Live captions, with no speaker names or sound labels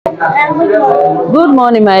Good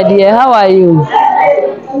morning, my dear. How are you?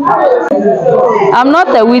 I'm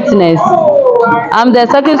not a witness. I'm the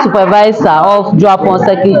circuit supervisor of Joapon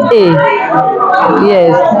Circuit A.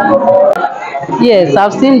 Yes. Yes,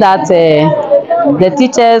 I've seen that the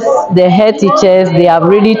teachers, the head teachers, they have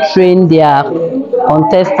really trained their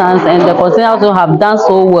contestants, and the contestants also have done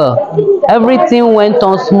so well. Everything went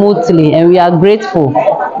on smoothly, and we are grateful.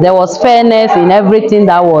 There was fairness in everything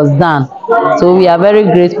that was done. So we are very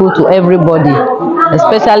grateful to everybody,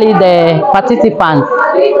 especially the participants.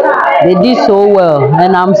 They did so well,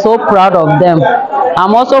 and I'm so proud of them.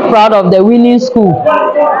 I'm also proud of the winning school.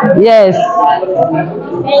 Yes,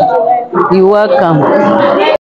 you're welcome.